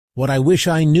What I wish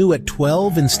I knew at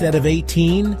 12 instead of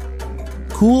 18?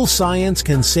 Cool science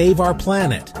can save our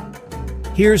planet.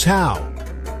 Here's how.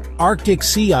 Arctic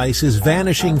sea ice is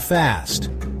vanishing fast.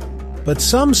 But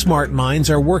some smart minds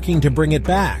are working to bring it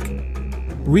back.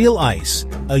 Real Ice,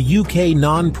 a UK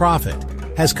non-profit,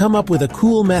 has come up with a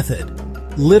cool method.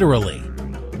 Literally.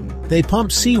 They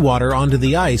pump seawater onto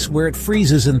the ice where it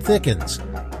freezes and thickens.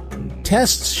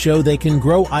 Tests show they can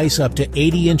grow ice up to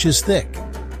 80 inches thick.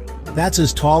 That's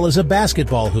as tall as a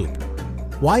basketball hoop.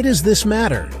 Why does this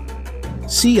matter?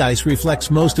 Sea ice reflects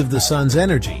most of the sun's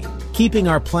energy, keeping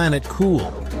our planet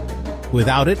cool.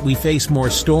 Without it, we face more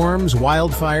storms,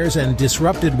 wildfires, and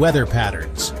disrupted weather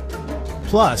patterns.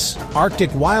 Plus, Arctic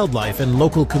wildlife and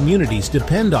local communities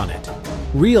depend on it.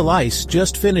 Real Ice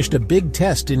just finished a big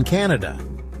test in Canada.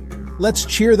 Let's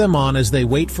cheer them on as they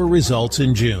wait for results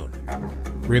in June.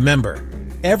 Remember,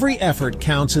 every effort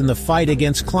counts in the fight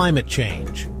against climate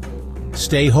change.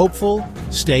 Stay hopeful,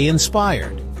 stay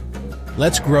inspired.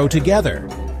 Let's grow together.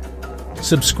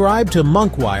 Subscribe to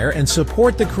MonkWire and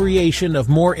support the creation of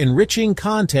more enriching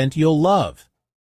content you'll love.